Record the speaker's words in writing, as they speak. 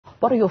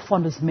What are your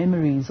fondest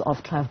memories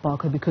of Clive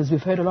Barker? Because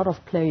we've heard a lot of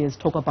players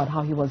talk about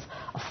how he was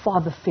a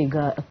father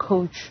figure, a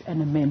coach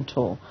and a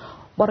mentor.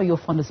 What are your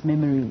fondest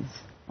memories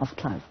of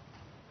Clive?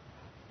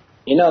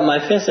 You know,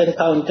 my first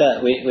encounter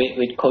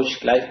with Coach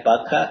Clive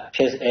Barker,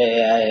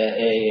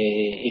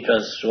 it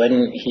was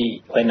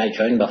when I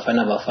joined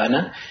Bafana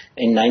Bafana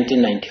in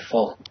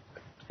 1994.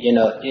 You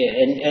know,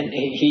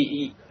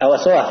 I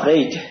was so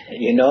afraid,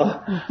 you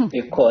know,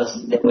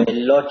 because there were a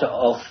lot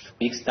of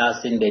big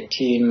stars in the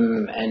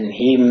team and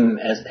him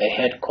as a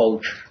head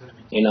coach.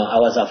 You know, I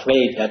was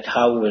afraid that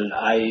how will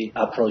I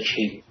approach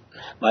him.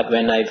 But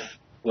when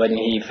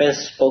he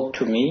first spoke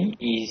to me,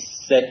 he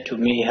said to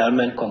me,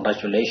 Helman,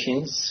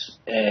 congratulations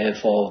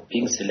for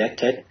being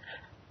selected.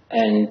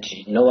 And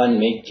no one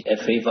made a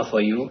favor for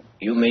you.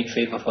 You made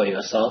favor for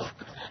yourself.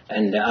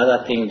 And the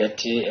other thing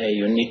that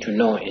you need to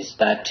know is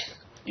that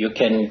you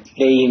can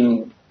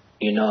claim,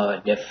 you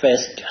know, the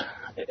first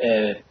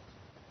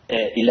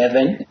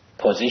 11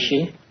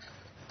 position.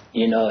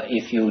 You know,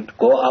 if you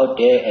go out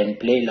there and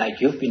play like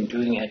you've been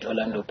doing at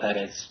Orlando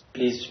Pirates,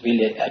 please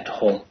feel it at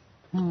home.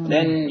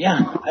 Then,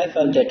 yeah, I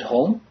felt at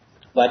home.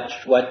 But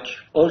what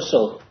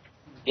also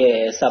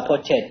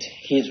supported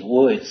his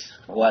words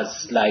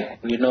was like,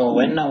 you know,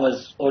 when I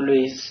was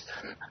always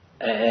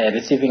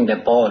receiving the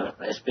ball,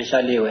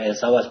 especially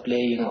as I was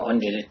playing on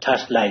the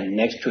touchline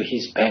next to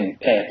his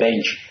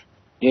bench,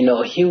 you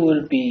know, he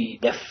will be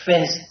the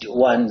first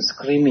one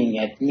screaming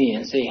at me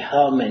and say,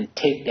 Helman,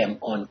 take them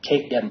on,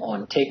 take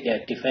the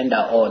defender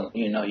on.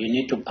 You know, you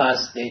need to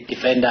pass the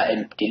defender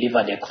and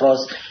deliver the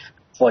cross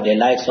for the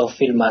likes of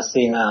Phil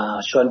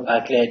Masinga, Sean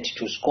Bartlett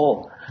to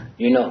score.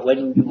 You know,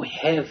 when you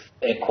have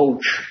a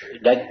coach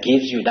that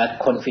gives you that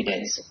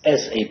confidence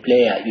as a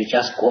player, you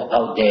just go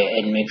out there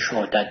and make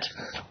sure that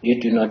you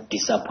do not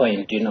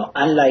disappoint. You know,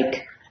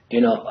 unlike,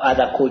 you know,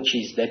 other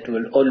coaches that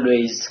will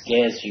always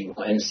scare you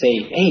and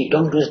say, hey,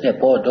 don't lose the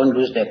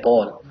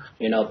ball.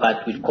 You know,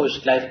 but with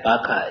Coach Clive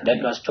Barker,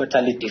 that was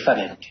totally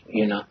different,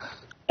 you know.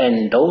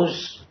 And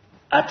those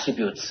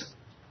attributes,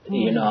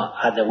 you know,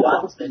 are the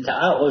ones that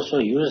I also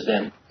use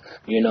them,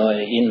 you know,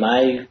 in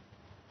my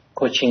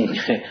coaching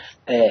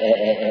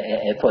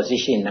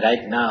position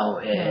right now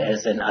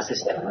as an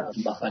assistant of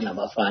Bafana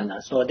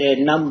Bafana. So there are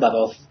a number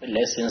of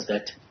lessons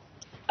that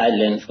I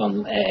learned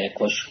from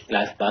Coach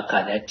Clive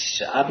Barker that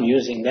I'm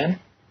using them,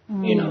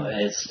 you know,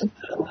 as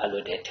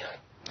alluded.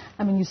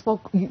 I mean,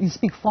 you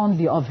speak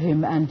fondly of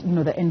him and, you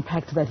know, the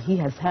impact that he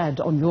has had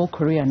on your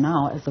career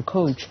now as a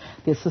coach,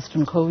 the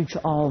assistant coach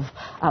of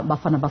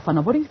Bafana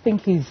Bafana. What do you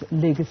think his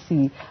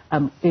legacy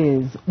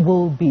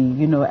will be,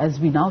 you know, as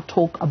we now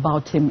talk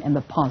about him in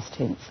the past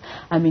tense?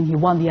 I mean, he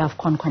won the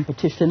AFCON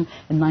competition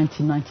in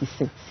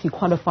 1996. He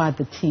qualified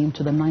the team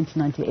to the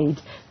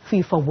 1998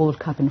 FIFA World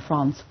Cup in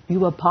France. You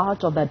were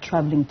part of that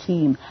traveling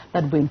team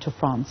that went to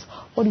France.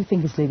 What do you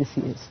think his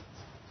legacy is?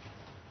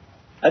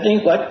 I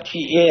think what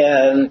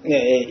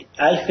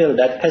I feel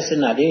that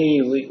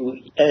personally,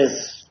 we,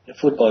 as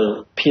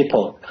football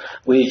people,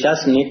 we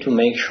just need to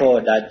make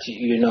sure that,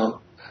 you know,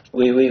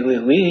 we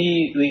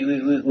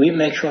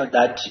make sure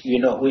that, you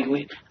know,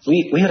 we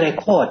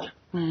record,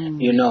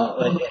 you know,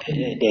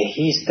 the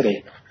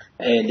history,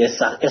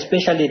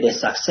 especially the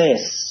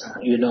success,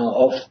 you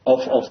know,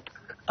 of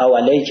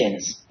our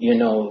legends, you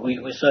know,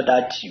 so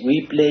that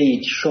we play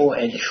it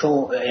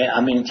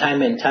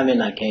time and time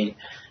again.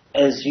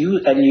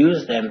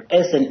 Use them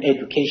as an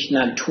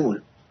educational tool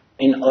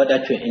in order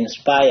to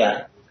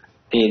inspire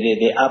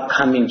the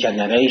upcoming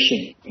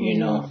generation, you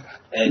know,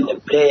 and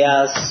the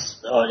players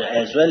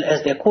as well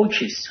as the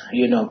coaches,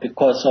 you know,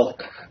 because of,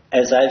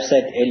 as I've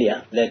said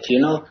earlier, that, you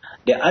know,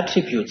 the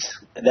attributes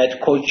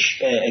that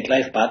Coach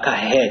Clive Barker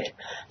had,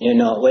 you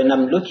know, when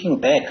I'm looking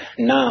back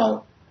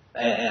now,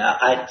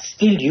 I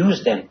still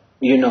use them,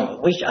 you know,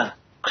 which are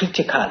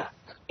critical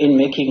in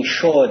making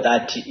sure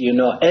that, you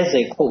know, as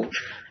a coach,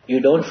 you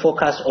don't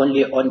focus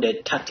only on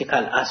the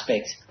tactical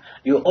aspects.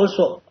 You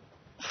also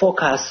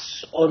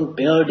focus on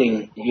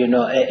building, you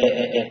know,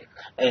 a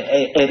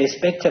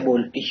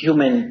respectable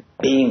human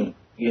being,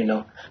 you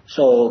know.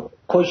 So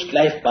Coach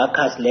Clive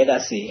Barker's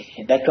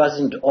legacy, that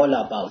wasn't all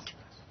about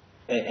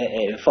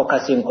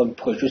focusing on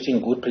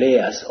producing good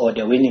players or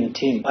the winning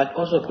team, but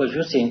also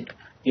producing,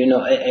 you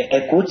know,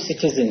 a good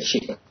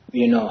citizenship,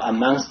 you know,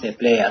 amongst the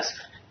players.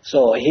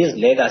 So his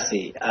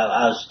legacy,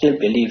 I still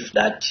believe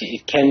that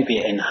it can be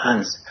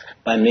enhanced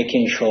by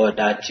making sure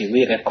that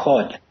we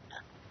record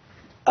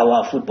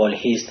our football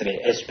history,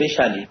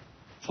 especially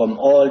from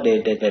all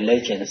the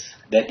legends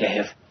that they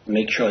have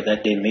made sure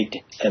that they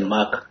made a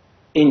mark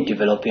in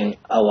developing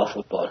our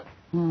football.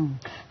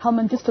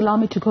 Helman, just allow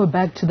me to go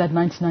back to that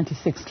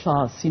 1996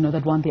 class, you know,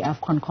 that won the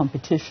AFCON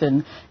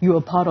competition. You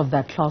were part of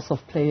that class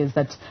of players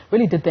that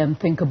really did the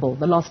unthinkable,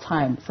 the last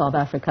time South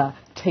Africa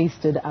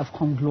tasted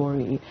AFCON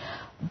glory.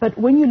 But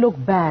when you look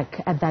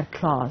back at that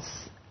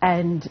class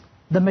and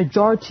the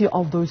majority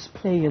of those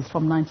players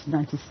from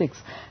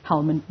 1996,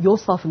 Helman,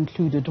 yourself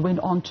included, went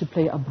on to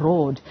play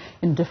abroad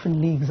in different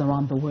leagues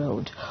around the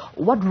world.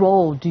 What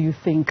role do you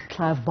think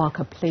Clive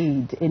Barker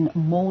played in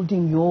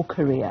molding your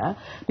career?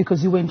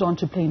 Because you went on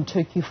to play in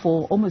Turkey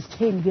for almost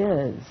 10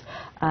 years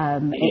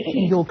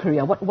in your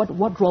career.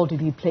 What role did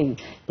he play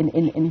in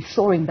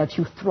ensuring that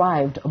you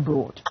thrived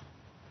abroad?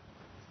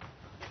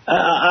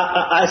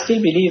 I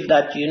still believe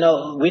that,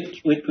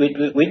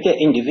 with the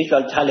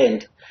individual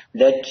talent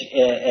that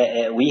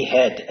we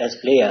had as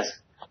players,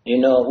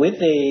 with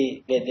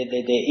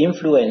the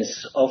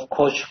influence of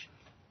Coach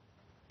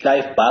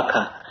Clive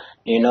Barker,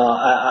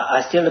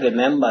 I still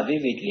remember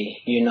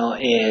vividly,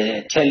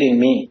 telling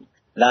me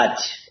that,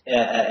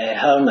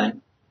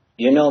 Helman,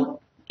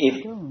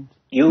 if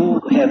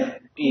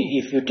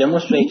you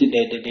demonstrate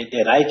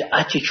the right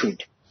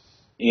attitude,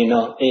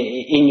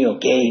 in your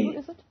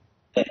game,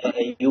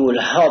 you will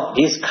help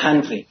this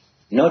country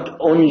not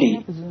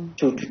only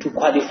to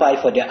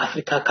qualify for the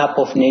Africa Cup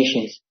of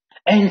Nations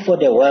and for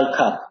the World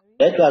Cup.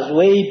 That was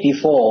way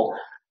before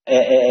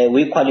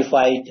we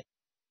qualified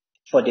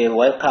for the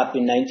World Cup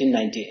in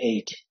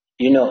 1998.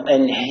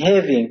 And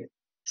having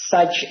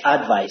such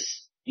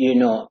advice,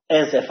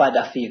 as a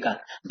father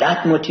figure,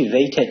 that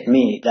motivated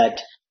me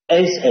that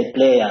as a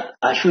player,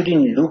 I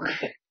shouldn't look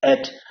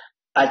at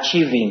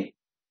achieving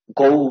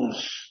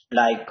goals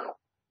like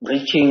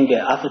reaching the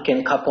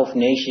African Cup of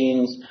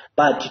Nations,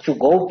 but to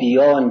go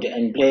beyond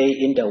and play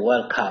in the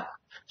World Cup.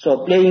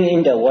 So playing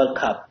in the World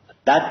Cup,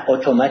 that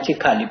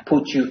automatically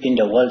puts you in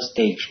the world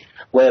stage,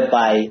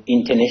 whereby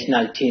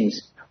international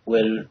teams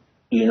will,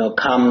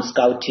 come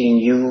scouting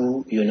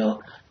you,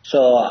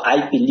 So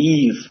I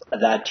believe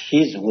that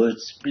his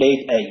words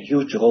played a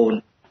huge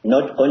role,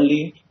 not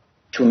only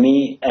to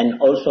me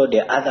and also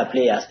the other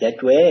players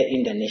that were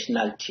in the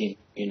national team,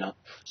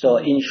 So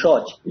in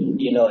short,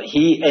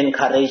 he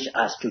encouraged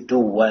us to do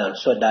well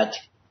so that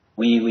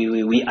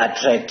we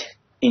attract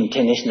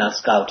international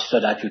scouts so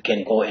that we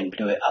can go and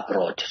play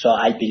abroad. So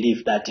I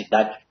believe that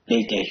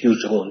played a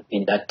huge role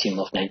in that team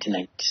of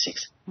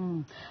 1996.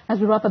 As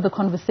we wrap up the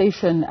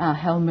conversation,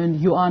 Helman,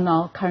 you are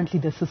now currently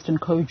the assistant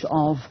coach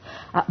of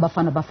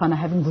Bafana Bafana,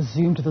 having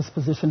resumed this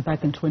position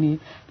back in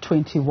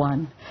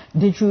 2021.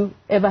 Did you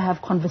ever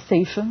have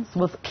conversations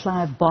with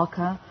Clive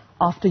Barker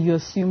after you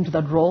assumed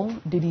that role?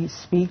 Did he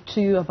speak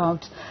to you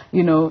about,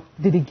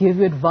 did he give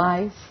you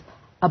advice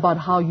about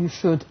how you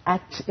should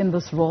act in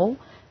this role?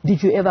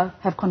 Did you ever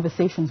have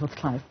conversations with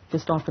Clive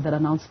just after that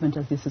announcement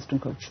as the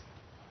assistant coach?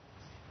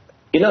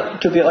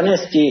 To be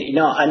honest,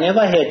 I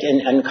never had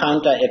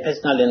a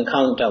personal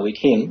encounter with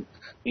him,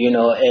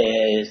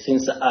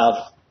 since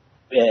I've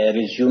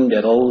resumed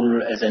the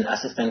role as an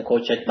assistant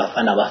coach at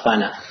Bafana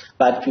Bafana.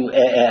 But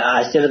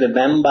I still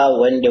remember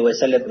when they were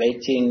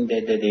celebrating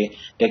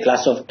the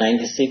class of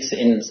 96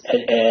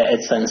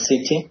 at Sun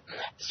City.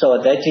 So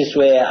that is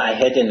where I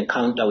had an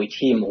encounter with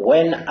him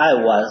when I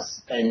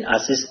was an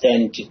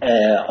assistant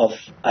of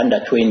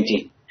under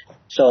 20.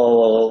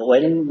 So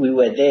when we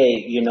were there,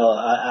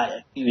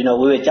 we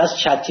were just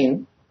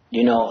chatting,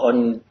 we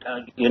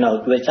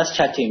were just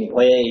chatting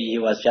where he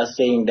was just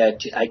saying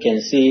that I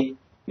can see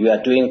you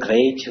are doing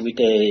great with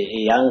the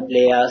young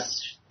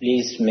players.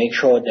 Please make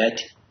sure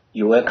that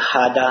you work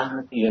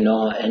harder,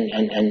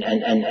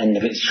 and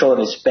show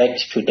respect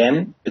to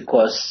them,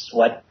 because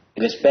what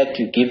respect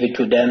you give it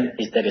to them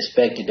is the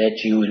respect that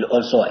you will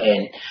also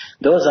earn.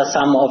 Those are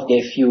some of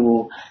the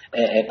few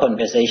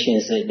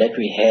conversations that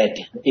we had,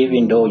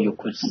 even though you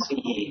could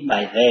see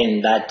by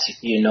then that,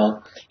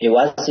 it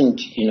wasn't,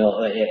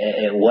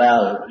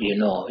 well,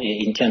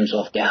 in terms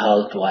of the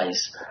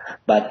health-wise.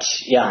 But,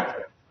 yeah.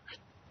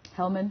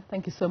 Helman,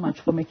 thank you so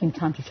much for making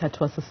time to chat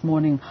to us this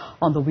morning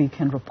on the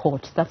Weekend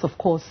Report. That's, of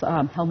course,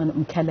 Helman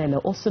Mkhalele,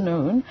 also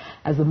known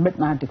as the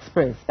Midnight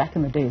Express, back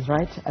in the days,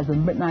 right? As the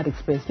Midnight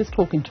Express, just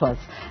talking to us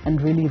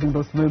and reliving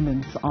those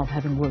moments of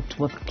having worked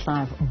with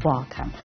Clive Barker.